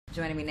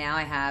Joining me now,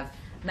 I have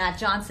Matt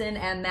Johnson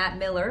and Matt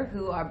Miller,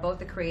 who are both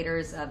the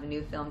creators of a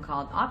new film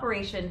called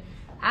Operation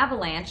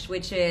Avalanche,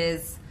 which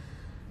is,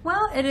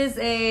 well, it is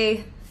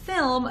a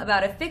film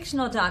about a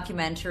fictional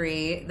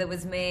documentary that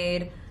was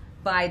made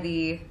by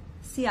the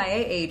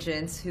CIA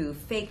agents who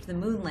faked the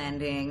moon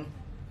landing,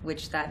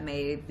 which that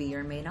may be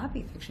or may not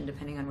be fiction,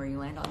 depending on where you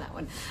land on that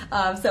one.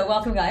 So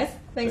welcome, guys.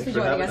 Thanks for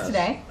joining us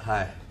today.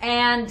 Hi.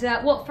 And,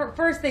 well,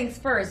 first things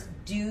first,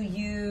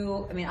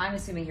 I'm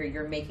assuming here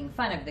you're making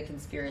fun of the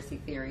conspiracy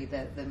theory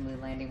that the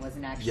moon landing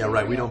wasn't actually Yeah,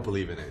 right. real. We don't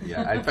believe in it.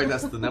 Yeah. In fact,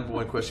 that's the number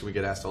one question we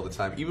get asked all the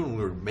time. Even when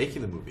we were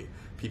making the movie,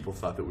 people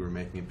thought that we were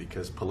making it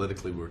because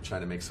politically we were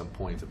trying to make some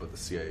point about the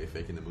CIA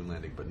faking the moon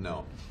landing, but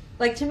no.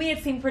 Like, to me,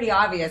 it seemed pretty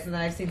obvious, and then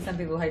I've seen some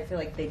people who I feel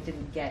like they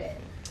didn't get it.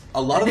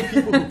 A lot of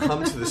the people who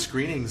come to the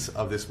screenings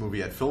of this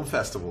movie at film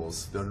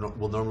festivals, there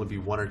will normally be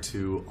one or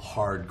two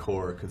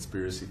hardcore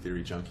conspiracy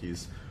theory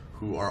junkies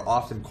who are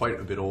often quite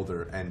a bit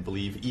older and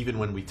believe, even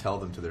when we tell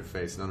them to their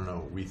face,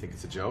 no, we think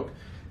it's a joke,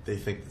 they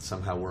think that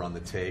somehow we're on the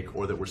take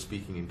or that we're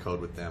speaking in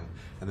code with them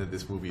and that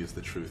this movie is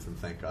the truth, and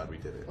thank God we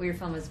did it. Well, your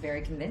film is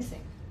very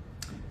convincing.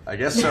 I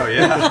guess so,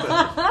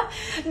 yeah.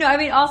 No, I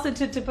mean, also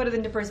to put it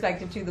into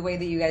perspective, too, the way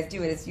that you guys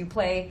do it is you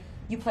play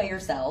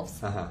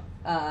yourselves,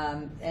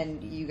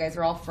 and you guys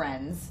are all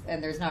friends,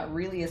 and there's not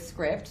really a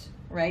script,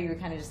 right? You're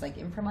kind of just like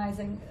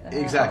improvising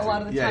exactly. a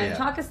lot of the time. Yeah.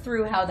 Talk us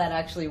through how that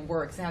actually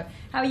works,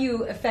 how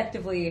you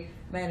effectively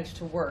manage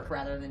to work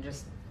rather than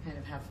just kind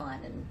of have fun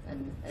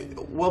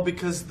and Well,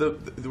 because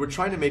we're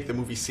trying to make the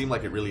movie seem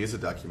like it really is a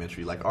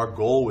documentary. Like, our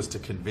goal was to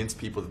convince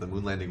people that the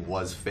moon landing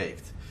was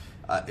faked,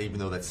 even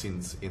though that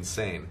seems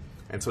insane.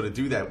 And so to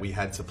do that, we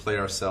had to play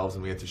ourselves,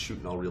 and we had to shoot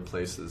in all real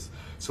places.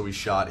 So we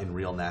shot in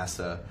real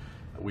NASA.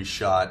 We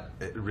shot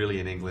really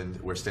in England,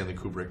 where Stanley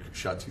Kubrick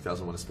shot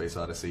 2001: A Space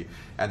Odyssey.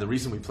 And the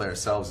reason we play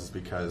ourselves is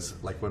because,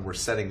 like, when we're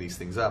setting these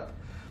things up,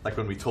 like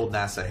when we told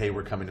NASA, hey,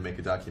 we're coming to make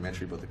a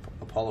documentary about the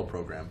Apollo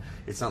program,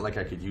 it's not like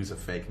I could use a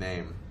fake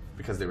name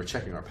because they were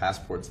checking our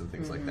passports and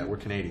things like that. We're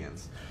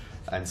Canadians.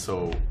 And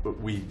so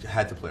we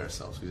had to play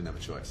ourselves. We didn't have a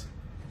choice.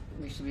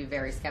 We should be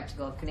very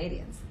skeptical of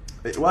Canadians.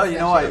 Well,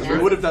 we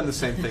would have done the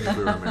same thing if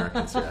we were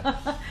Americans,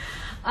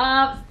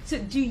 yeah. So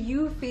do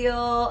you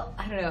feel,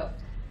 I don't know,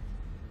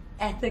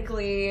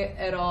 ethically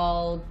at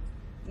all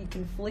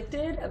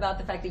conflicted about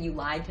the fact that you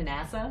lied to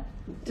NASA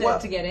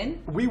to get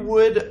in? We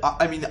would.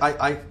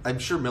 I'm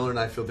sure Miller and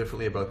I feel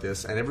differently about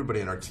this, and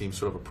everybody in our team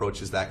sort of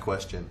approaches that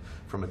question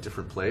from a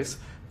different place.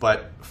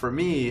 But for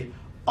me,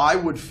 I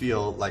would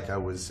feel like I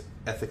was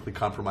ethically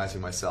compromising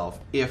myself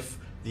if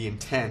the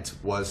intent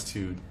was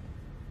to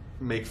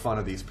make fun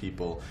of these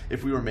people.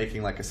 If we were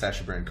making like a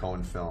Sacha Baron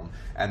Cohen film,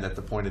 and that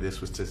the point of this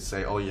was to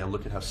say, oh yeah,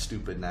 look at how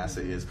stupid NASA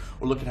is,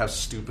 or look at how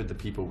stupid the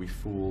people we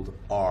fooled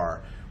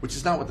are, which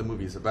is not what the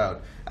movie is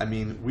about. I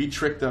mean, we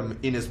tricked them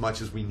in as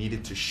much as we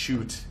needed to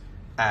shoot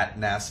at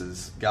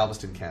NASA's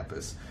Galveston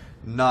campus,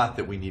 not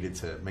that we needed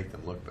to make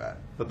them look bad.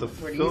 But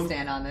where do you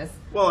stand on this?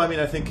 Well, I mean,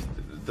 I think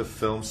the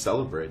film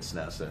celebrates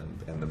NASA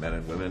and the men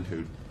and women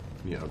who,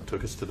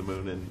 took us to the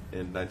moon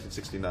in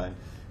 1969.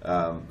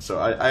 So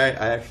I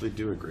actually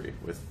do agree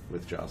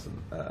with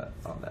Johnson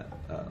on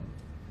that.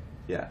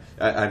 Yeah,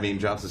 I mean,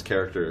 Johnson's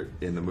character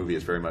in the movie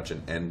is very much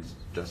an end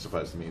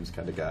justifies the means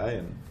kind of guy,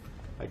 and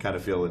I kind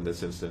of feel in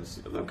this instance,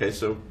 okay,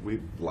 so we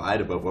lied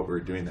about what we were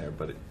doing there,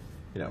 but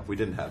we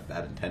didn't have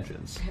bad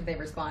intentions. Have they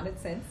responded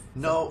since?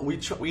 No,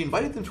 we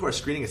invited them to our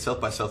screening at South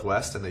by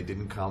Southwest, and they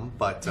didn't come.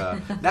 But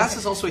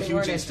NASA's also a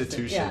huge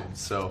institution, yeah.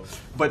 So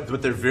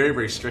but they're very,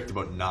 very strict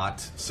about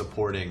not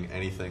supporting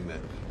anything that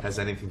has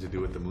anything to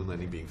do with the moon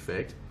landing being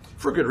faked,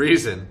 for good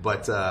reason.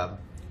 But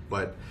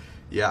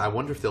yeah, I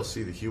wonder if they'll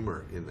see the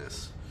humor in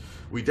this.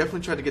 We definitely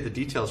tried to get the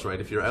details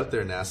right. If you're out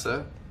there,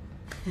 NASA,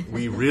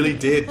 we really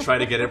did try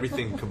to get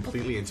everything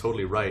completely and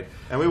totally right.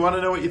 And we want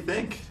to know what you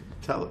think.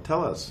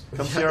 Tell us.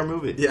 Come see our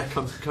movie. Yeah,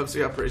 come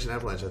see Operation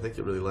Avalanche. I think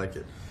you'll really like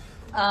it.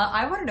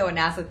 I want to know what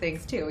NASA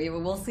thinks, too.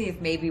 We'll see if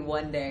maybe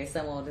one day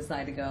someone will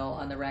decide to go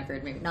on the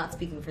record, maybe not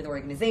speaking for the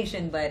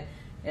organization, but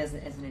as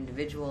an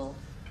individual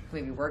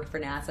who maybe worked for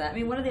NASA. I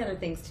mean, one of the other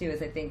things, too,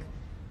 is I think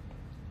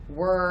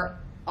we're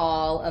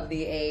all of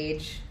the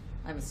age,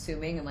 I'm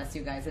assuming, unless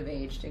you guys have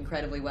aged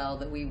incredibly well,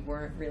 that we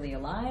weren't really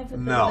alive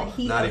at the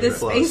heat of the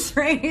space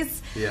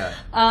race. Yeah.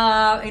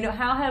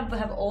 How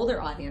have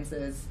older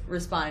audiences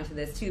responded to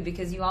this too?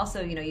 Because you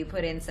also, you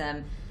put in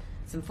some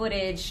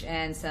footage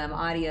and some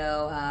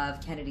audio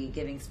of Kennedy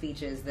giving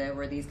speeches that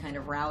were these kind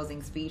of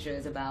rousing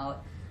speeches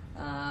about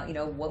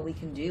what we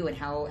can do and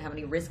how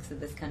many risks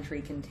that this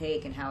country can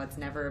take, and how it's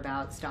never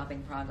about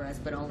stopping progress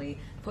but only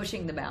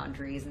pushing the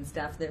boundaries and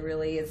stuff that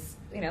really is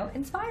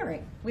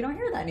inspiring. We don't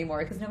hear that anymore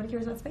because nobody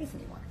cares about space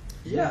anymore.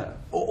 Yeah,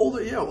 a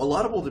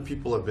lot of older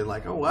people have been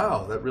like, oh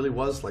wow, that really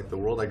was like the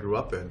world I grew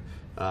up in.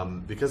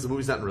 Because the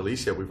movie's not in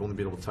release yet, we've only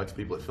been able to talk to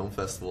people at film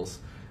festivals,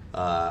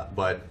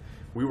 but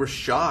we were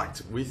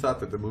shocked. We thought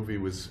that the movie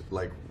was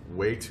like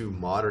way too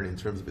modern in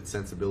terms of its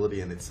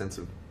sensibility and its sense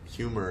of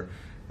humor,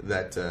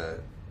 that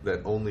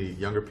only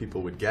younger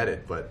people would get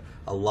it. But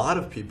a lot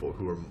of people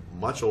who are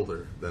much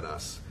older than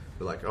us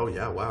They're like, oh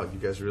yeah, wow, you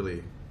guys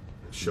really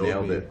showed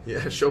Nailed me. it.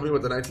 Yeah, showed me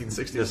what the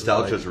 1960s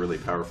Nostalgia was is a really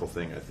powerful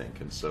thing, I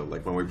think. And so,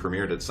 like, when we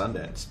premiered at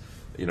Sundance,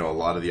 a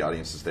lot of the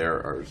audiences there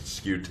are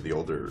skewed to the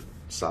older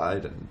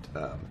side,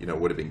 and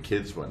would have been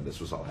kids when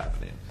this was all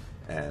happening.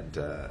 And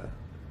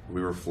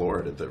we were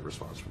floored at the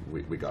response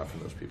we got from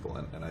those people.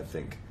 And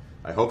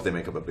I hope they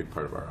make up a big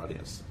part of our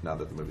audience now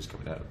that the movie's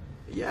coming out.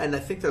 Yeah, and I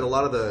think that a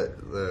lot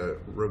of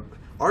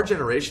our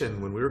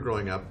generation, when we were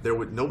growing up,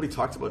 nobody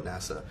talked about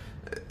NASA.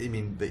 I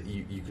mean,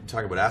 you could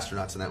talk about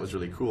astronauts, and that was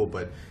really cool,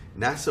 but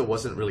NASA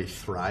wasn't really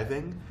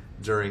thriving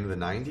during the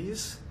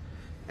 90s.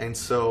 And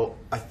so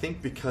I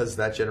think because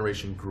that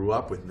generation grew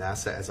up with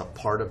NASA as a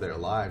part of their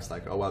lives,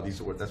 like, oh wow,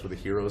 that's where the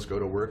heroes go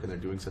to work and they're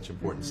doing such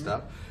important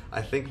stuff,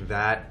 I think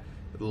that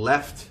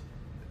left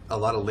a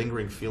lot of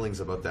lingering feelings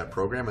about that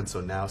program. And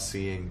so now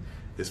seeing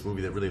this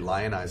movie that really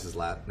lionizes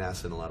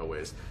NASA in a lot of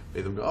ways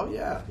made them go, oh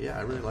yeah,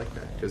 I really like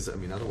that. Because, I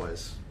mean,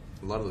 otherwise,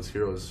 a lot of those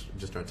heroes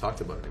just aren't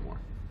talked about anymore.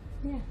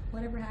 Yeah,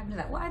 whatever happened to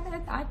that? Well,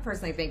 I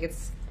personally think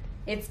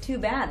it's too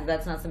bad that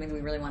that's not something we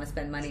really want to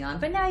spend money on.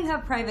 But now you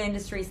have private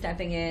industry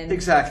stepping in.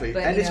 Exactly.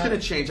 But, and it's going to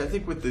change. I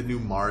think with the new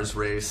Mars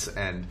race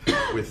and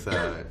with,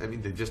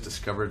 they just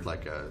discovered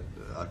like a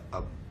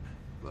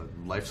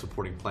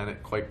life-supporting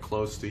planet quite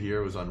close to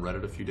here. It was on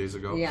Reddit a few days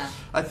ago. Yeah.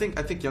 I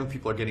think young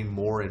people are getting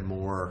more and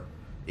more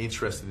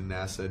interested in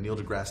NASA. Neil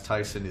deGrasse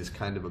Tyson is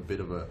kind of a bit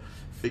of a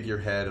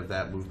figurehead of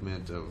that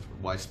movement of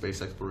why space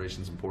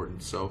exploration is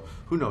important. So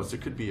who knows? There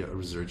could be a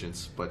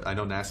resurgence. But I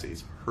know NASA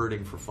is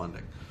hurting for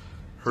funding.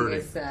 Do you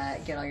guys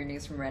get all your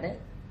news from Reddit?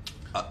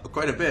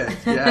 Quite a bit.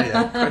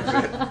 Yeah, quite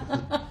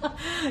a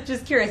bit.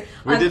 Just curious.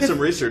 We did some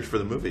research for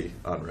the movie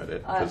on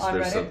Reddit.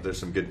 Reddit? There's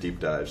some good deep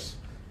dives.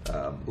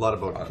 A lot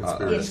about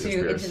conspiracy.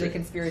 Into the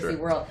conspiracy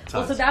world. Tons.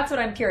 Well, so that's what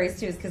I'm curious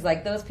too, is because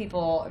like those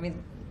people, I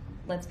mean,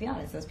 let's be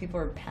honest, those people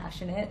are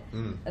passionate,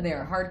 and they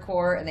are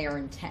hardcore, and they are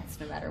intense,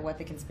 no matter what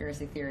the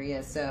conspiracy theory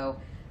is. So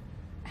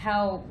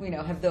how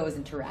have those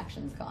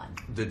interactions gone?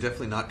 They're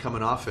definitely not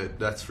coming off it,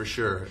 that's for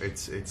sure.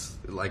 It's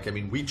like, I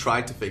mean, we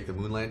tried to fake the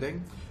moon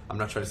landing. I'm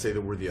not trying to say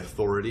that we're the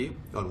authority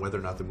on whether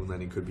or not the moon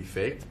landing could be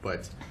faked,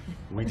 but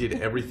we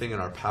did everything in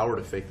our power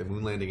to fake the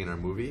moon landing in our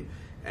movie,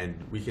 and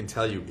we can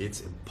tell you it's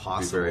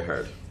impossible. It'd be very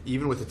hard.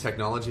 Even with the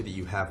technology that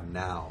you have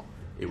now,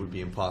 it would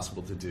be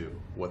impossible to do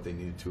what they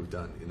needed to have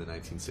done in the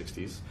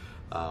 1960s.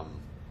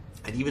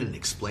 And even in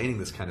explaining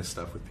this kind of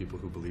stuff with people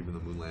who believe in the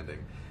moon landing,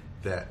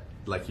 that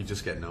like you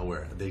just get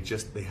nowhere. They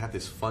have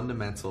this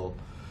fundamental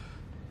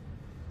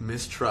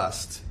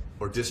mistrust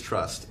or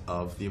distrust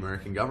of the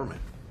American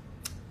government.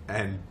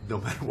 And no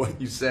matter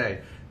what you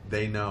say,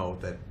 they know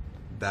that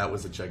that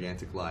was a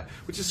gigantic lie,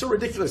 which is so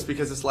ridiculous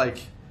because it's like,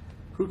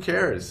 who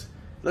cares?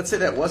 Let's say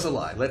that was a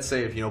lie. Let's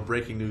say if,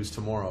 breaking news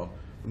tomorrow,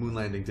 the moon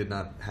landing did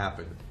not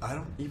happen. I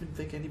don't even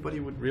think anybody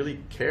would really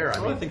care.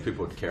 I think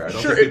people would care. I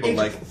don't sure, think people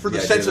like for the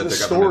idea sense that of the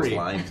their government's story,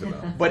 lying to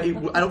them. But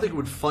I don't think it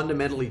would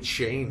fundamentally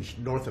change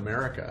North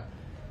America.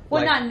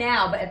 Well, not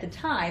now, but at the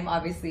time,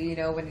 obviously,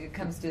 when it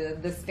comes to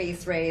the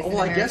space race and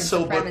American I guess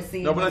so,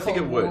 supremacy. But I think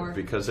it would, War.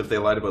 because if they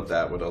lied about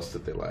that, what else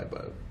did they lie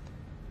about?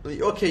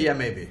 Okay, yeah,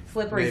 maybe.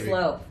 Slippery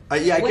slope. I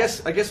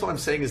guess what I'm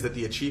saying is that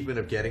the achievement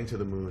of getting to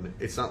the moon,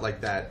 it's not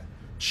like that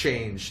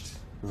changed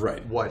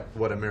right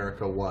what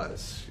America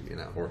was,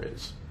 or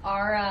is.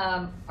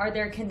 Are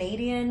there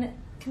Canadian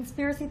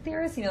conspiracy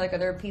theorists? Are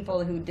there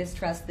people who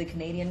distrust the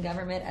Canadian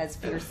government as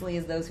fiercely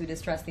as those who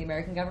distrust the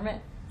American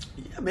government?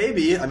 Yeah,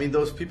 maybe. I mean,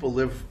 those people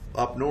live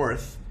up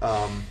north.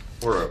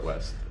 Or out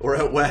west. Or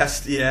out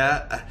west,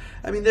 yeah.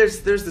 I mean,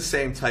 there's the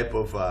same type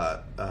of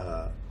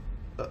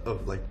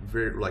like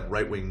very like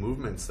right-wing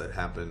movements that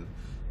happen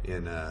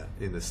in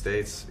the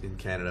States, in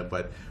Canada,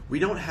 but we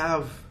don't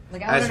have.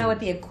 Like, I don't know what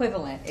the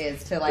equivalent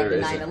is to like the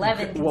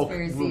 9/11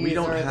 conspiracies the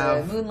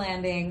moon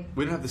landing.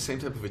 We don't have the same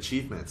type of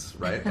achievements,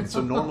 right? And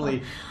so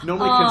normally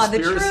conspiracy,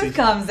 the truth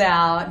comes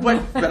out.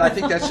 But I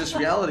think that's just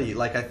reality.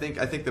 Like I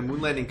think the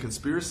moon landing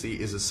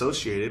conspiracy is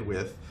associated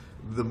with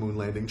the moon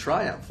landing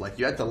triumph. Like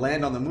you had to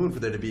land on the moon for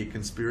there to be a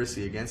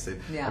conspiracy against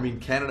it. Yeah. I mean,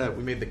 Canada,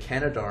 we made the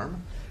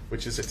Canadarm,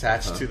 which is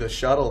attached to the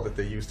shuttle that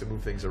they use to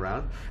move things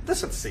around.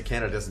 That's not to say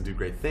Canada doesn't do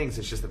great things.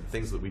 It's just that the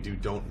things that we do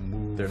don't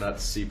move. They're not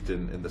seeped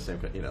in the same,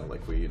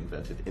 like we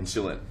invented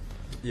insulin.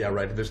 Yeah,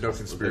 right. There's no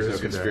conspiracy.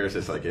 There's no conspiracy.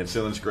 It's like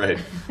insulin's great.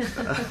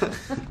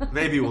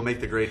 Maybe we'll make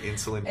the great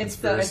insulin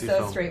conspiracy film.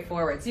 It's so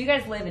straightforward. So you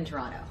guys live in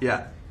Toronto.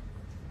 Yeah.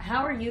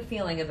 How are you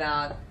feeling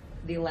about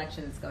the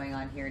election that's going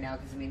on here now?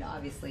 Because, I mean,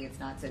 obviously it's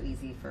not so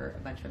easy for a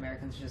bunch of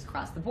Americans to just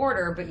cross the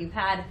border, but you've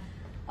had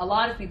a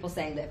lot of people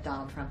saying that if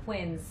Donald Trump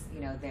wins,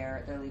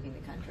 they're leaving the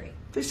country.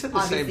 They said the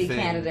Obviously, same thing.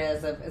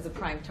 Canada is a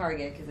prime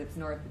target because it's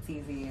north, it's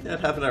easy. And yeah, it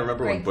happened. I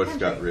remember when Bush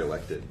country. got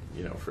reelected,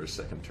 for his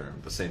second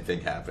term. The same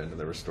thing happened, and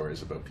there were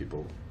stories about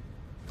people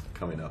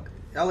coming up.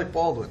 Alec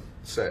Baldwin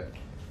said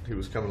he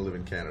was coming to live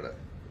in Canada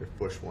if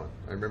Bush won.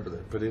 I remember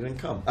that. But he didn't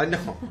come. I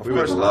know. We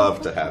would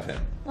love to have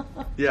him.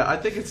 Yeah, I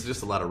think it's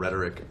just a lot of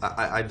rhetoric.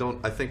 I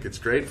think it's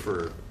great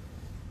for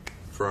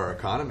our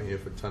economy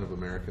if a ton of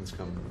Americans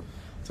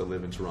to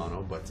live in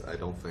Toronto, but I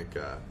don't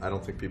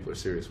think people are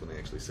serious when they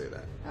actually say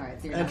that. All right,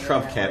 so you're And not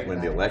Trump really can't win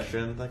worried the about it.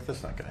 election. Like,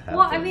 that's not going to happen.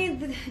 Well, I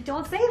mean,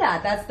 don't say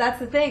that. That's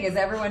the thing, is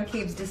everyone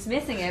keeps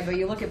dismissing it, but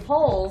you look at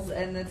polls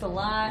and it's a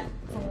lot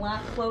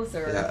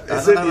closer. Yeah, I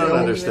Is it, don't you know,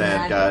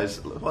 understand, you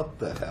guys. What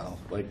the hell?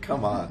 Like,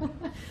 come on.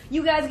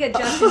 You guys get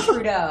Justin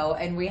Trudeau,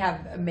 and we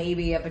have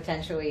maybe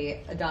potentially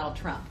a Donald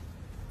Trump.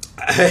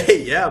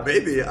 Hey, yeah,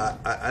 maybe.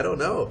 I don't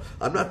know.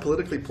 I'm not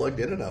politically plugged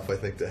in enough, I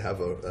think, to have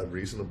a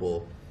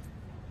reasonable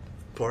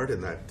part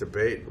in that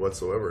debate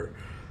whatsoever.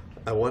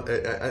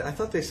 I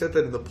thought they said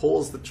that in the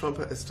polls that Trump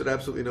stood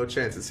absolutely no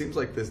chance. It seems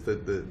like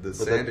the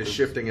sand is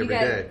shifting every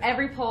day.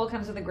 Every poll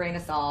comes with a grain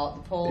of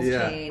salt. The polls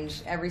Yeah.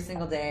 change every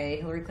single day.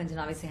 Hillary Clinton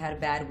obviously had a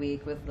bad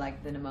week with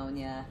like the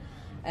pneumonia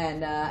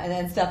and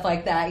then stuff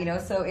like that. You know,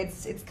 so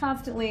it's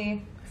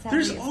constantly.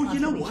 There's it's you know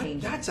constantly what?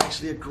 changing. That's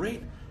actually a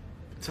great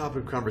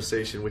topic of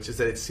conversation, which is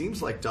that it seems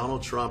like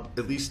Donald Trump,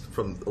 at least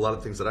from a lot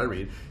of things that I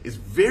read, is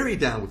very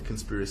down with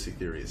conspiracy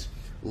theories.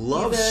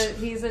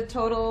 He's a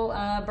total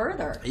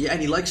birther. Yeah,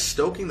 and he likes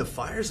stoking the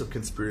fires of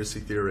conspiracy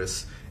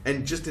theorists,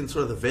 and just in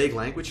sort of the vague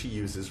language he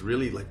uses,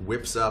 really like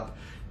whips up.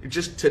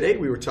 Just today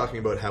we were talking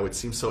about how it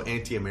seems so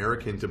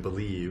anti-American to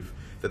believe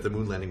that the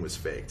moon landing was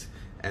faked,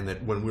 and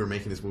that when we were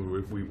making this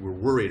movie, we were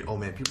worried, oh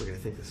man, people are going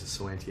to think this is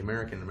so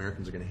anti-American,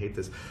 Americans are going to hate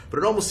this. But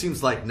it almost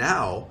seems like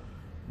now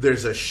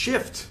there's a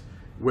shift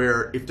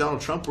where if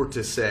Donald Trump were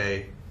to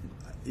say,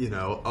 you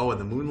know, oh, and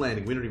the moon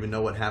landing, we don't even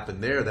know what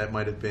happened there, that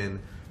might have been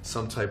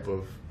some type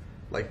of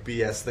like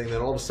BS thing,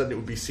 then all of a sudden it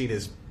would be seen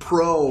as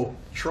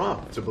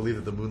pro-Trump to believe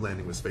that the moon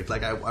landing was fake.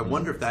 Like, I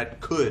wonder if that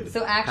could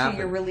So actually, happen.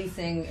 you're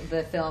releasing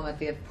the film at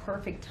the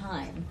perfect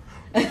time.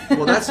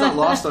 Well, that's not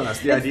lost on us.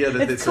 The idea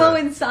that it's it's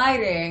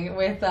coinciding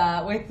with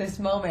this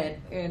moment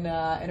in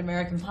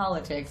American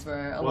politics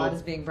where a lot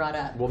is being brought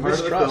up. well, Part of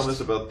the mistrust. film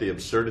is about the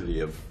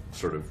absurdity of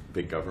sort of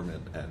big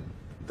government and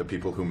the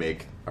people who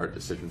make our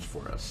decisions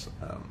for us.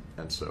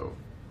 And so,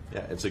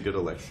 yeah, it's a good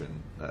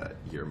election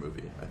year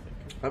movie, I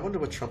think. I wonder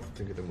what Trump would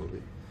think of the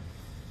movie.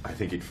 I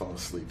think he'd fall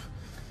asleep.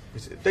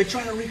 They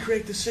try to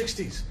recreate the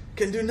 60s.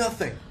 Can do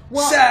nothing.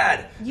 Well,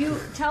 Sad. You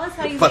tell us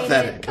how you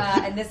Pathetic. made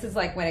it, and this is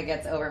like when it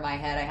gets over my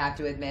head, I have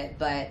to admit,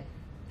 but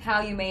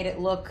how you made it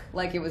look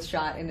like it was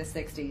shot in the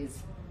 60s,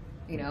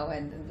 you know,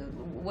 and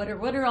what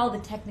are all the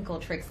technical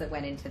tricks that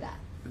went into that?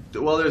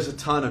 Well, there's a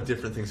ton of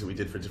different things that we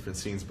did for different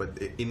scenes, but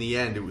in the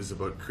end, it was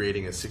about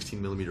creating a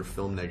 16mm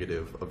film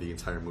negative of the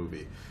entire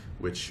movie,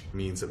 which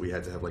means that we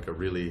had to have like a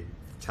really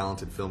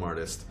talented film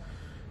artist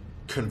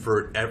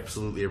convert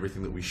absolutely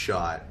everything that we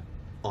shot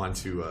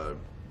onto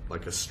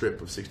like a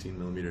strip of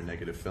 16mm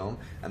negative film,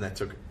 and that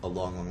took a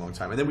long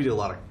time. And then we did a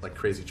lot of like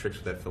crazy tricks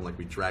with that film, like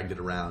we dragged it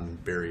around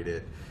and buried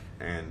it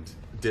and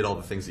did all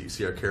the things that you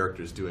see our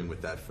characters doing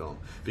with that film,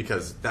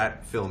 because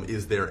that film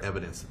is their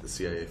evidence that the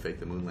CIA faked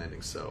the moon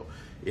landing, so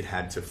it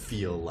had to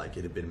feel like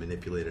it had been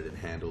manipulated and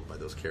handled by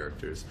those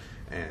characters,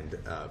 and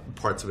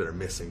parts of it are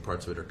missing,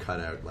 parts of it are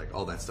cut out, like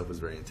all that stuff was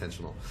very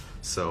intentional.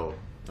 So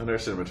And our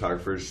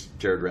cinematographers,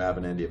 Jared Rabb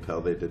and Andy Appel,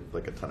 they did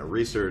like a ton of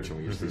research, and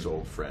we used these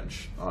old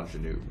French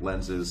ingenue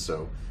lenses,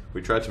 so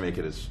we tried to make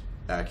it as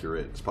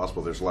accurate as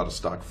possible. There's a lot of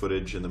stock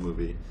footage in the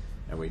movie,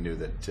 and we knew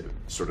that to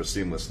sort of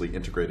seamlessly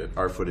integrate it,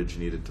 our footage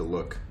needed to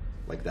look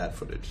like that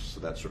footage, so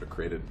that sort of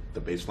created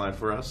the baseline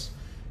for us,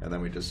 and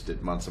then we just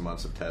did months and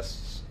months of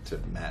tests to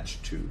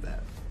match to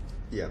that.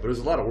 yeah, but it was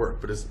a lot of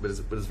work, but it's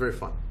very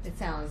fun. It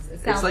sounds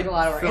like like a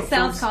lot of work. film- It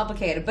sounds films-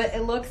 complicated, but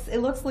it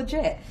looks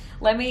legit.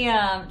 Let me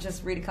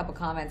just read a couple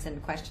comments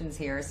and questions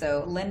here.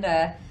 So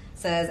Linda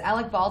says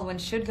Alec Baldwin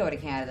should go to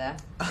Canada,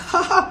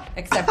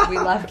 except we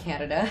love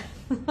Canada.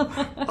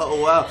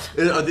 Oh wow!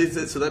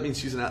 So that means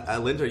she's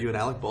Linda, are you an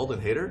Alec Baldwin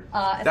hater?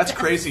 That's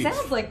crazy.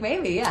 Sounds like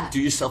maybe, yeah.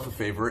 Do yourself a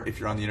favor, if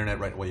you're on the internet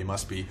right, well, you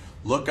must be.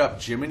 Look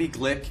up Jiminy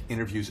Glick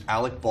interviews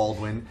Alec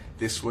Baldwin.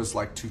 This was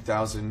like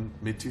 2000,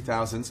 mid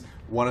 2000s.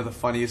 One of the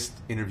funniest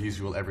interviews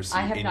you will ever see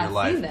I have in not your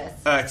life. seen this.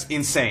 It's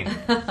insane.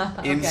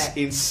 Okay.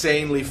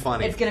 Insanely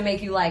funny. It's gonna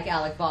make you like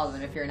Alec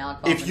Baldwin if you're an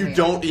Alec Baldwin. If you hater.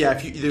 don't,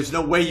 there's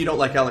no way you don't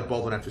like Alec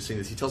Baldwin after seeing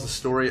this. He tells a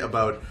story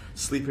about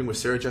sleeping with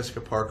Sarah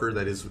Jessica Parker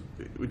that is,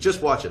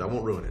 just watch it. I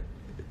won't ruin it.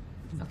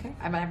 Okay,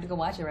 I might have to go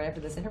watch it right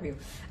after this interview.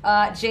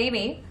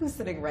 Jamie, who's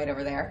sitting right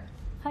over there.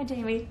 Hi,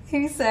 Jamie.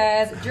 He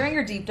says, during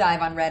your deep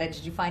dive on Reddit,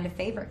 did you find a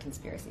favorite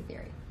conspiracy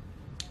theory?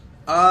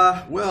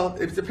 Well,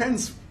 it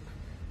depends.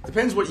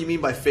 Depends what you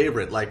mean by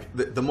favorite. Like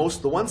the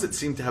ones that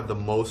seem to have the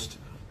most.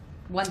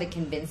 One that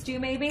convinced you,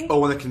 maybe? Oh,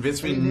 one that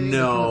convinced me. Maybe you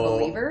No. become a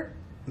believer?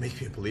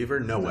 Make me a believer?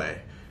 No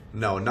way.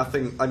 No,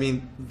 nothing. I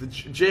mean, the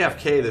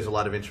JFK. There's a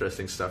lot of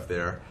interesting stuff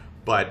there,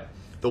 but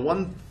the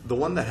one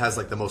that has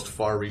like the most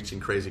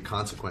far-reaching, crazy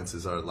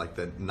consequences are like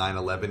the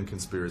 9/11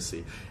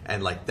 conspiracy,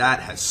 and like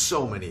that has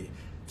so many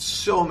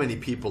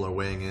people are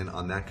weighing in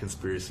on that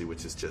conspiracy,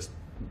 which is just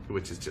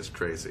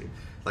crazy.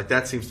 Like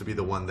that seems to be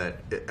the one that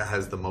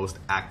has the most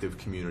active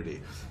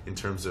community in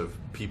terms of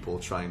people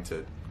trying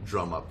to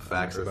drum up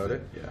facts about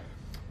it. Yeah.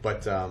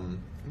 But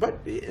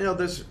you know,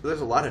 there's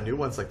a lot of new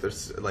ones. Like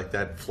there's like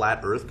that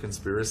flat Earth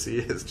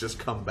conspiracy has just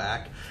come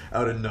back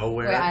out of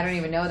nowhere. Wait, I don't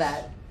even know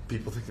that.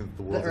 People think that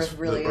the world Earth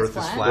really the is Earth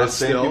flat? is flat. Well,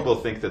 same still. people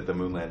think that the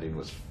moon landing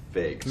was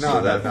fake. No, so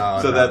no, that, no,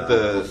 so no, that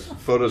no. the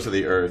photos of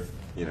the Earth,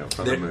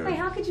 from the moon Wait,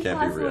 how could you can't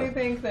be possibly real.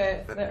 think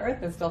that the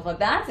Earth is still flat?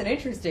 That's an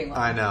interesting one.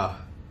 I know.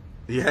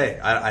 Yeah, hey,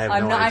 I have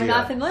I'm no not. idea. I'm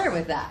not familiar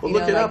with that. Well, you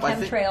look know, it like up. I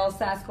think- chemtrails,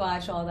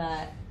 Sasquatch, all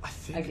that.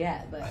 I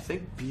get, but- I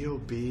think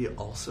B.O.B.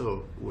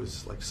 also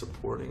was like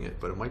supporting it,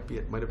 but it might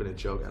have been a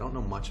joke. I don't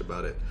know much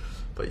about it,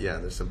 but yeah,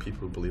 there's some people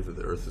who believe that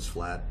the Earth is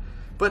flat.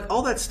 But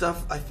all that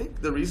stuff, I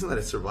think the reason that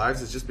it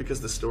survives is just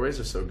because the stories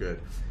are so good.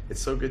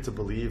 It's so good to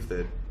believe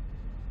that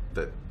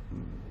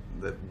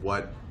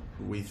what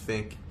we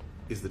think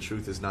is the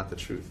truth is not the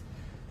truth.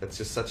 It's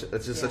just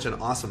such an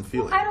awesome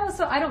feeling.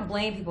 I don't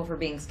blame people for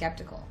being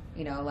skeptical.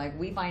 Like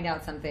we find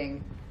out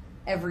something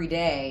every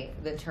day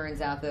that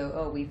turns out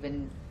though, we've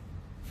been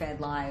fed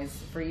lies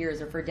for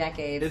years or for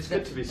decades. It's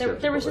good to be There was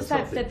skeptical. just It's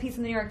that healthy. piece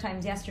in the New York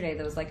Times yesterday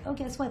that was like, oh,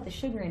 guess what? The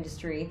sugar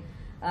industry,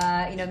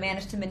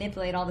 managed to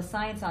manipulate all the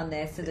science on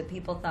this so that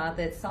people thought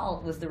that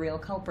salt was the real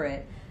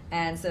culprit,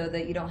 and so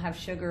that you don't have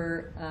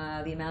sugar,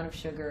 the amount of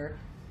sugar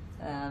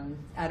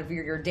out of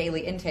your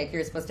daily intake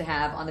you're supposed to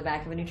have on the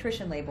back of a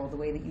nutrition label, the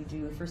way that you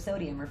do for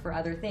sodium or for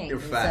other things. Your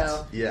And fats,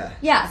 so, yeah.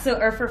 Yeah,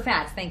 or for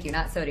fats, thank you,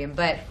 not sodium.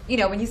 But,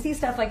 when you see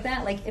stuff like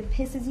that, like, it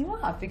pisses you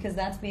off because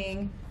that's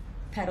being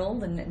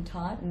peddled and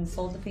taught and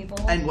sold to people.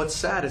 And what's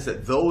sad is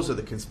that those are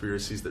the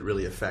conspiracies that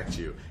really affect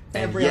you. that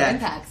have And real yet,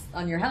 impacts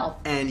on your health.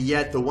 And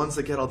yet, the ones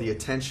that get all the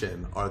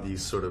attention are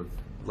these sort of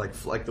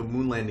like the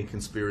moon landing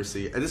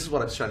conspiracy. And this is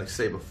what I was trying to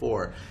say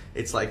before.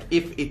 It's like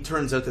if it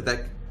turns out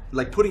that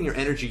like putting your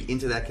energy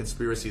into that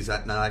conspiracy is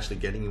not actually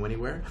getting you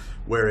anywhere.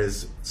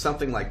 Whereas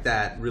something like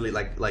that, really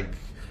like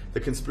the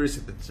conspiracy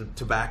that the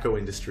tobacco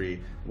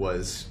industry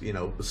was,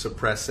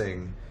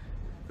 suppressing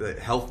the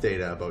health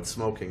data about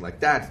smoking, like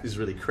that is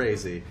really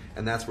crazy,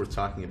 and that's worth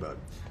talking about.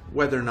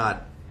 Whether or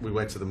not we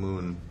went to the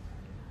moon,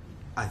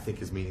 I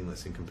think is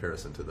meaningless in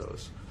comparison to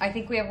those. I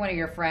think we have one of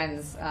your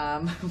friends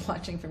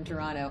watching from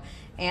Toronto.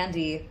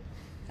 Andy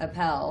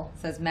Appel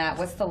says, Matt,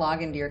 what's the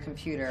login to your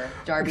computer?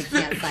 Darby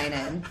can't sign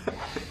in.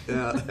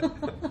 Yeah.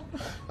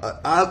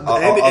 I'll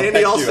Andy,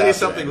 text I'll you say after,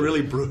 something Andy.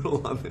 really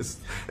brutal on this.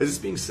 Is this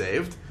being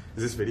saved?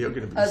 Is this video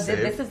going to be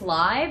saved? This is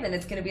live, and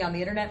it's going to be on the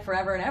internet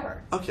forever and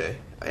ever. Okay.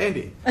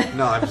 Andy.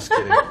 No, I'm just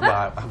kidding. No,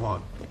 I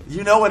won't.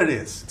 You know what it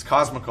is. It's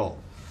cosmical.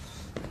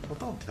 Well,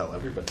 don't tell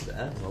everybody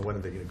that. Well, when are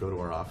they going to go to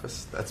our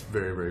office? That's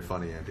very, very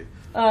funny, Andy.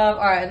 All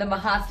right, and then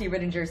Mahasti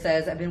Rittinger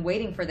says, I've been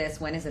waiting for this.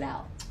 When is it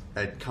out?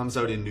 It comes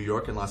out in New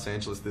York and Los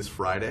Angeles this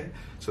Friday,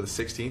 so the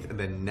 16th, and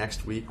then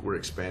next week we're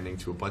expanding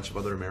to a bunch of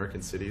other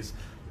American cities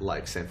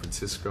like San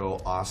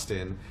Francisco,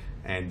 Austin,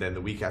 and then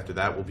the week after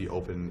that we'll be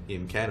open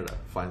in Canada,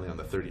 finally on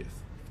the 30th.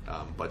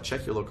 But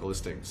check your local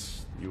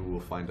listings. You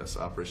will find us,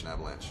 Operation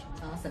Avalanche.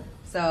 Awesome.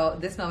 So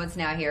this moment's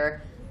now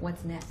here.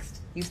 What's next?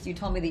 You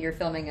told me that you're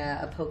filming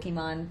a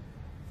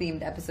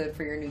Pokemon-themed episode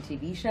for your new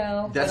TV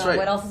show. That's right.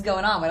 What else is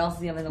going on? What else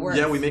is in the works?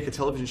 Yeah, we make a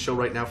television show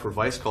right now for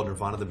Vice called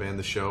Nirvana the Band,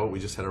 the show. We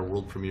just had our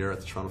world premiere at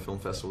the Toronto Film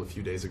Festival a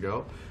few days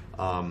ago.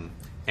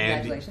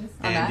 Congratulations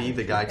on Andy, that.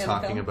 the guy In the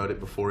talking film. about it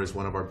before, is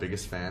one of our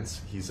biggest fans.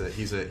 He's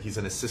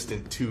an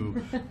assistant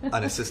to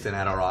an assistant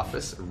at our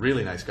office. A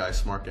really nice guy,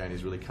 smart guy, and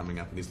he's really coming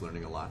up and he's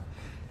learning a lot.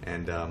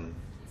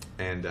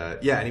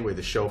 Anyway,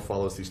 the show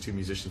follows these two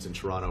musicians in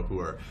Toronto who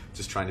are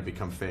just trying to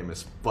become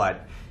famous,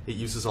 but it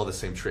uses all the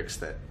same tricks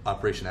that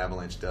Operation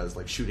Avalanche does,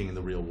 like shooting in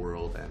the real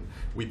world, and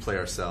we play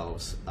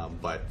ourselves,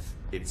 but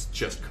it's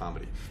just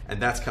comedy.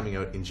 And that's coming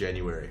out in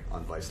January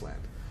on Viceland.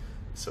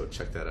 So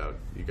check that out.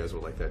 You guys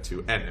will like that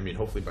too. And I mean,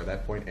 hopefully by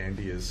that point,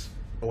 Andy is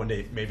one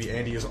day maybe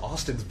Andy is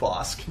Austin's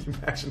boss. Can you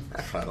imagine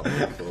that? I don't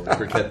think we'll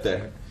ever get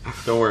there.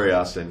 Don't worry,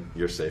 Austin.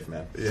 You're safe,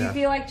 man. Do you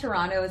feel like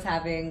Toronto is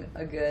having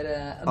a good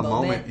a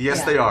moment?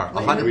 Yes, they are.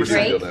 With 100%.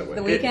 Drake, feel that way.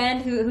 The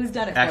Weeknd, who's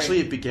done it for Actually,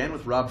 you? it began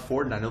with Rob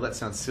Ford, and I know that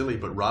sounds silly,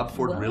 but Rob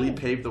Ford Whoa. really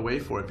paved the way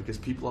for it because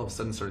people all of a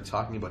sudden started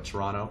talking about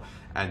Toronto,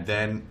 and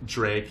then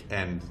Drake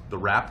and the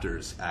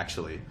Raptors,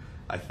 actually,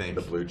 I think.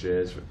 The Blue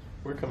Jays,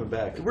 we're coming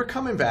back. We're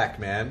coming back,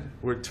 man.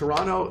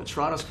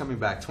 Toronto's coming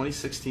back.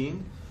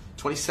 2016,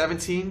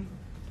 2017,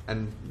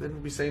 and then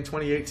we'll be saying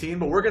 2018,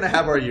 but we're going to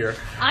have our year.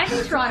 I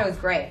think Toronto is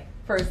great.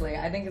 Personally,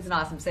 I think it's an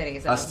awesome city.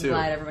 So Us I'm too.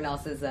 glad everyone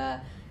else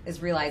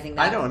is realizing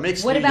that. I know, it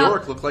makes What New about-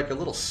 York look like a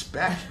little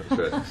speck.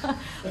 Good.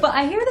 But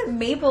I hear that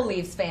Maple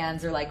Leafs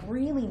fans are like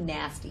really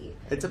nasty.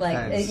 It Like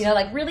depends.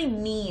 like really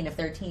mean if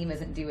their team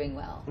isn't doing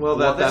well. Well,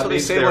 Well, that's what they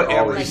means say they're about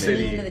every always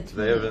city. mean. Like,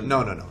 They haven't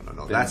No.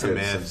 been That's a good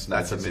myth. since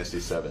That's a myth.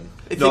 1967.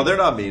 If No, you- they're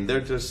not mean.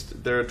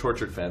 They're a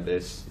tortured fan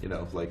base.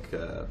 Like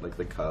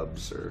the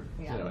Cubs or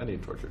Yeah. any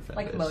tortured fan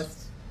Like base.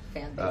 most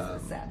fan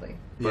bases, sadly.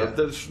 But Yeah.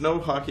 there's no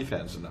hockey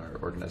fans in our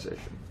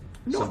organization.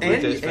 No, Some Blue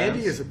Jays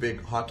Andy fans. is a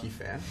big hockey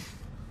fan.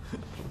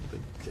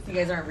 You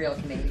guys aren't real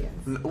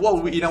Canadians.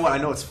 Well, you know what? I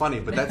know it's funny,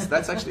 but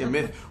that's actually a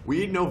myth.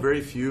 We know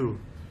very few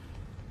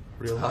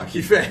real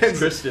hockey fans.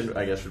 Tristan,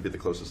 I guess, would be the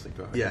closest thing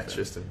to a hockey Yeah, fan.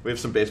 Tristan. We have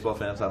some baseball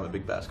fans. I'm a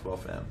big basketball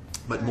fan.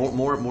 But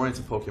more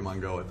into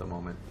Pokemon Go at the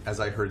moment, as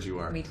I heard you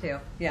are. Me too.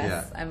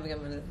 Yes, Yeah. I'm going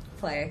to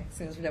play as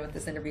soon as we're done with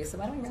this interview. So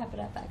why don't we wrap it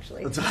up,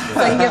 actually, so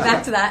I can get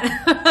back to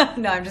that.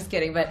 No, I'm just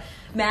kidding. But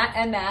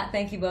Matt,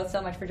 thank you both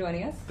so much for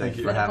joining us. Thank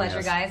you It's for been a having pleasure,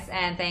 us. guys,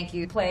 and thank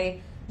you.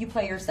 You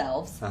play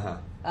yourselves,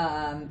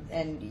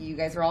 and you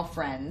guys are all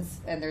friends,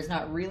 and there's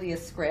not really a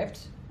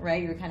script,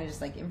 right? You're kind of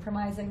just like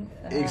improvising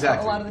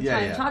Exactly. a lot of the Yeah,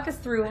 time. yeah. Talk us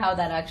through how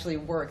that actually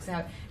works,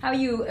 how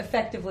you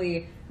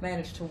effectively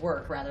manage to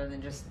work rather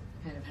than just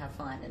kind of have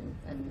fun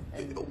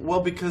and Well,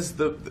 because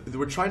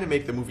we're trying to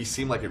make the movie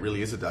seem like it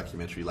really is a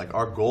documentary. Like,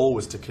 our goal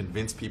was to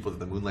convince people that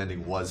the moon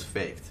landing was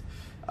faked,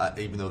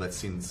 even though that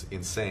seems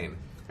insane.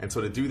 And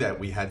so to do that,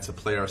 we had to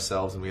play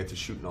ourselves, and we had to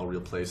shoot in all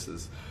real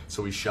places.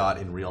 So we shot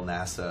in real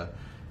NASA.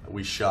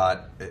 We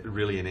shot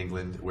really in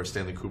England, where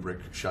Stanley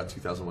Kubrick shot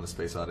 2001: A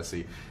Space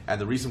Odyssey. And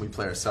the reason we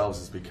play ourselves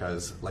is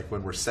because, like,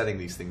 when we're setting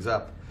these things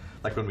up,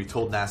 like when we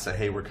told NASA,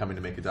 hey, we're coming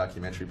to make a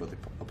documentary about the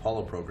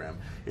Apollo program,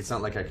 it's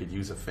not like I could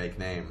use a fake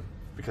name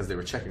because they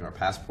were checking our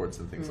passports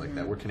and things like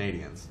that. We're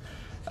Canadians.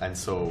 And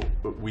so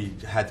we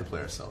had to play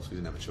ourselves. We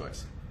didn't have a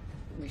choice.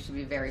 we should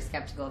be very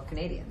skeptical of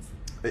Canadians.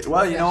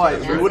 Well, you know,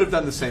 Especially we now. would have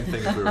done the same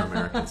thing if we were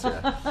Americans,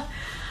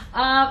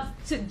 yeah.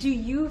 So do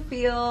you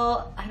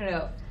feel, I don't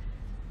know,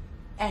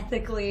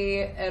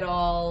 ethically at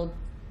all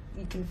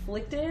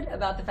conflicted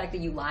about the fact that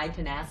you lied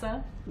to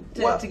NASA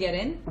to get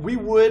in? We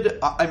would.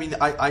 I mean,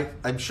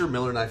 I'm sure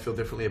Miller and I feel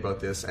differently about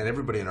this, and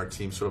everybody in our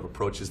team sort of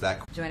approaches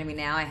that. Joining me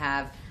now, I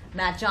have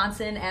Matt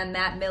Johnson and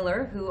Matt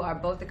Miller, who are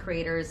both the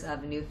creators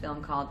of a new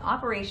film called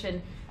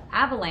Operation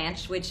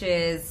Avalanche, which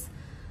is,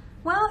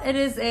 well, it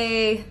is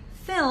a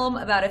film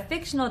about a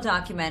fictional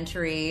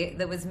documentary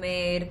that was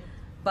made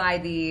by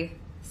the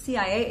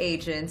CIA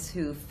agents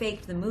who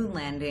faked the moon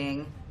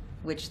landing,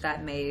 which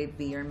that may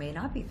be or may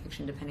not be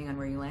fiction, depending on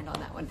where you land on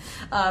that one.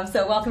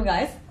 So welcome,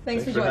 guys.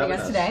 Thanks for joining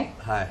us today.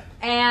 Hi.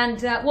 And,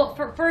 well,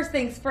 first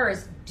things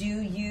first, I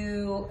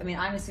mean,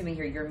 I'm assuming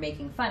here you're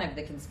making fun of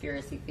the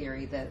conspiracy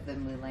theory that the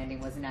moon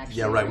landing wasn't actually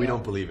Yeah, right. We real.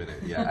 don't believe in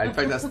it. Yeah. In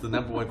fact, that's the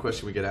number one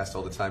question we get asked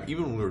all the time.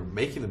 Even when we were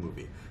making the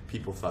movie,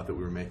 people thought that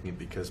we were making it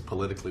because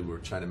politically we were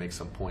trying to make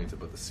some point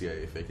about the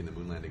CIA faking the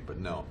moon landing, but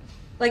no.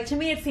 Like, to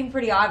me, it seemed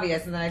pretty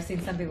obvious, and then I've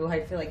seen some people who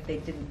I feel like they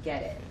didn't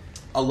get it.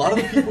 A lot of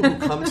the people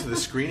who come to the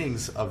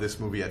screenings of this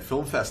movie at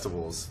film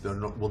festivals, there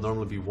will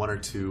normally be one or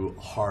two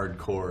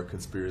hardcore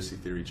conspiracy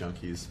theory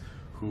junkies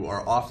who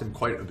are often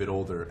quite a bit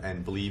older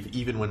and believe,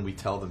 even when we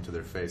tell them to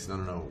their face,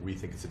 no, we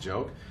think it's a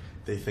joke,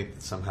 they think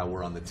that somehow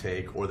we're on the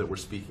take or that we're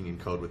speaking in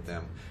code with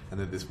them and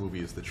that this movie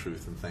is the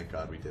truth, and thank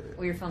God we did it.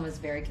 Well, your film is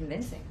very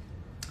convincing.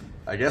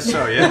 I guess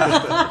so,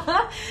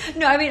 yeah.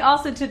 No, I mean,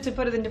 also to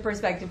put it into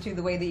perspective, too,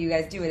 the way that you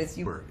guys do it is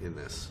We're in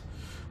this.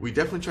 We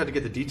definitely tried to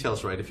get the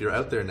details right. If you're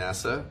out there,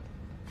 NASA,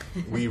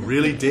 we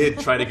really did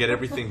try to get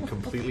everything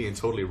completely and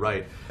totally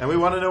right. And we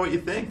want to know what you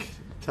think.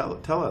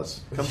 Tell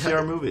us. Come see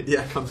our movie.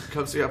 Yeah,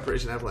 come see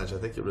Operation Avalanche. I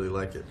think you'll really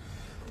like it.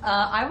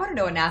 I want to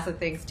know what NASA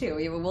thinks, too.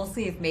 We'll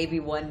see if maybe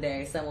one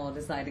day someone will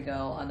decide to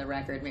go on the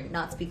record, maybe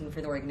not speaking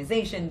for the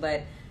organization,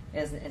 but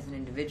as an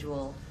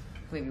individual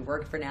who maybe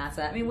worked for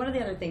NASA. I mean, one of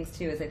the other things,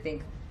 too, is I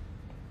think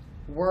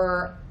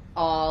we're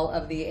all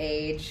of the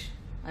age,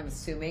 I'm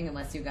assuming,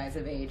 unless you guys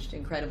have aged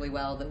incredibly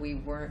well, that we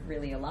weren't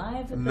really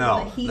alive at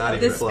the heat not of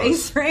the even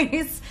close. space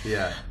race.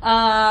 Yeah.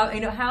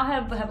 How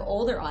have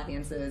older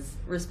audiences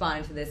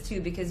responded to this,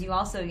 too? Because you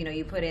also,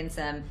 you put in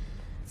some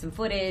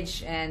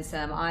footage and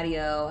some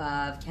audio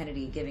of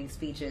Kennedy giving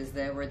speeches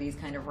that were these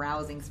kind of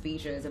rousing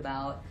speeches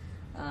about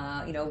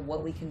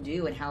what we can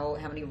do and how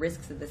many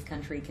risks that this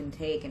country can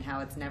take, and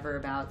how it's never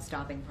about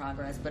stopping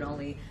progress but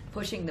only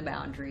pushing the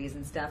boundaries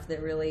and stuff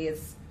that really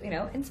is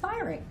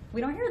inspiring.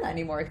 We don't hear that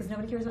anymore because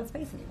nobody cares about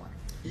space anymore.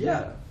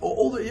 Yeah, a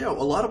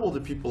lot of older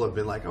people have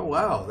been like, oh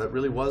wow, that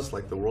really was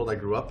like the world I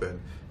grew up in.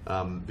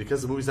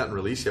 Because the movie's not in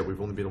release yet,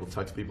 we've only been able to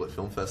talk to people at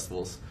film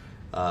festivals,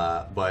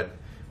 but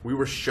we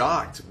were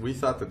shocked. We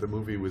thought that the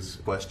movie was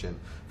questioned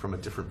from a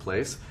different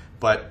place,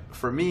 but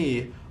for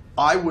me,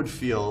 I would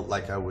feel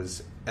like I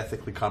was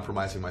ethically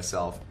compromising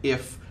myself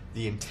if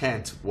the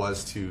intent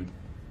was to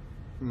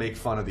make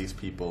fun of these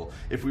people.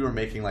 If we were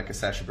making like a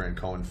Sacha Baron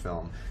Cohen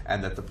film,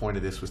 and that the point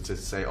of this was to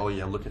say, oh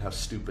yeah, look at how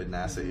stupid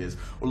NASA is,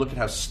 or look at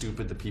how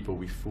stupid the people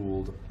we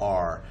fooled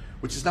are,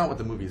 which is not what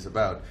the movie is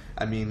about.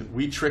 I mean,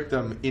 we tricked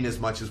them in as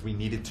much as we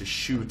needed to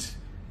shoot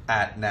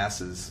at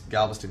NASA's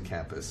Galveston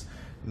campus,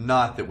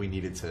 not that we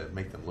needed to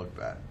make them look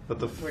bad. But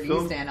the Where do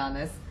film, you stand on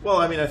this? Well,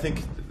 I mean, I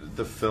think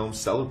the film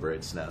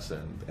celebrates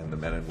NASA and the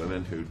men and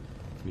women who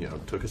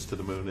took us to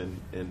the moon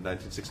in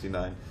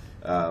 1969.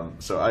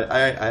 So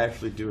I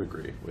actually do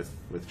agree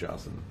with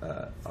Johnson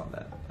on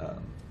that.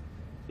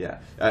 Yeah,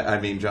 I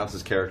mean,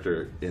 Johnson's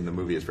character in the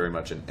movie is very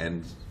much an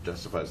end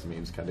justifies the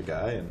means kind of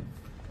guy, and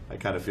I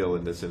kind of feel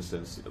in this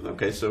instance,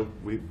 okay, so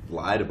we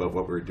lied about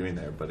what we were doing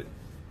there, but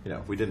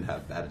we didn't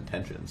have bad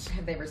intentions.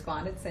 Have they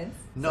responded since?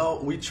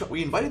 No,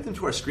 we invited them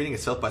to our screening at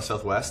South by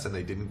Southwest, and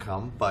they didn't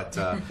come. But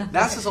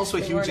NASA's also a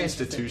They huge weren't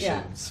interested,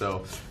 institution, yeah.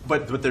 so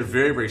but they're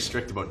very, very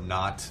strict about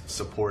not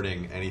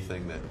supporting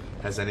anything that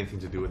has anything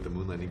to do with the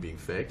moon landing being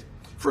faked,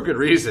 for good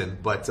reason.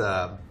 But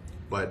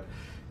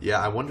yeah,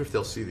 I wonder if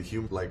they'll see the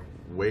humor like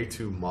way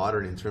too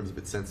modern in terms of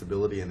its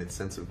sensibility and its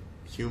sense of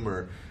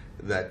humor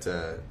that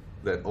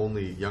that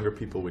only younger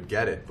people would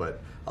get it.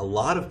 But a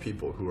lot of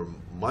people who are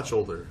much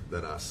older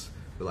than us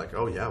were like,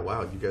 "Oh yeah,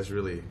 wow, you guys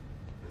really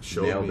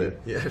showed Nailed me,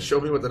 it. yeah,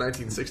 showed me what the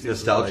 1960s was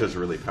Nostalgia like." is a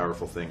really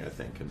powerful thing, I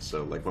think. And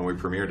so, like, when we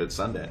premiered at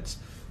Sundance,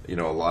 a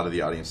lot of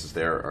the audiences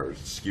there are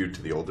skewed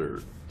to the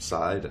older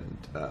side,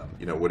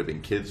 and would have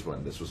been kids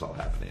when this was all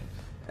happening.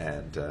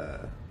 And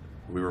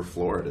we were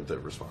floored at the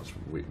response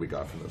we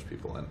got from those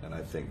people. And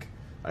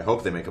I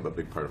hope they make up a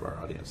big part of our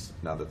audience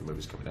now that the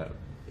movie's coming out.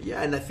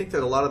 Yeah, and I think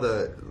that a lot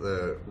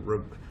of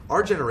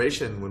our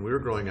generation, when we were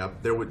growing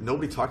up,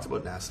 nobody talked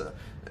about NASA.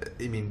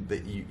 I mean,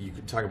 you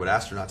could talk about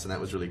astronauts, and that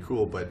was really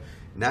cool, but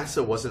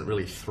NASA wasn't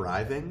really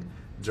thriving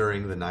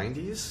during the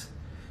 90s.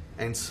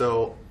 And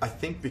so I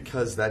think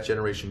because that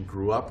generation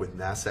grew up with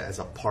NASA as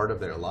a part of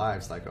their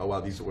lives, like, oh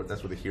wow, that's where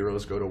the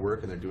heroes go to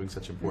work and they're doing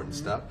such important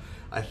stuff,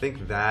 I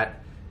think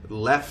that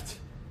left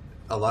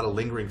a lot of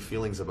lingering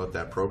feelings about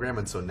that program.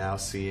 And so now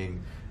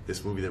seeing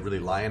this movie that really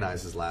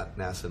lionizes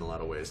NASA in a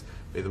lot of ways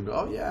made them go,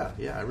 oh yeah,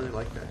 I really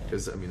like that.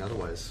 Because, I mean,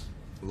 otherwise,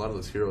 a lot of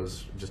those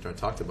heroes just aren't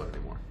talked about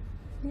anymore.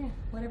 Yeah,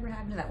 whatever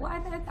happened to that? Well,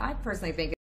 I personally think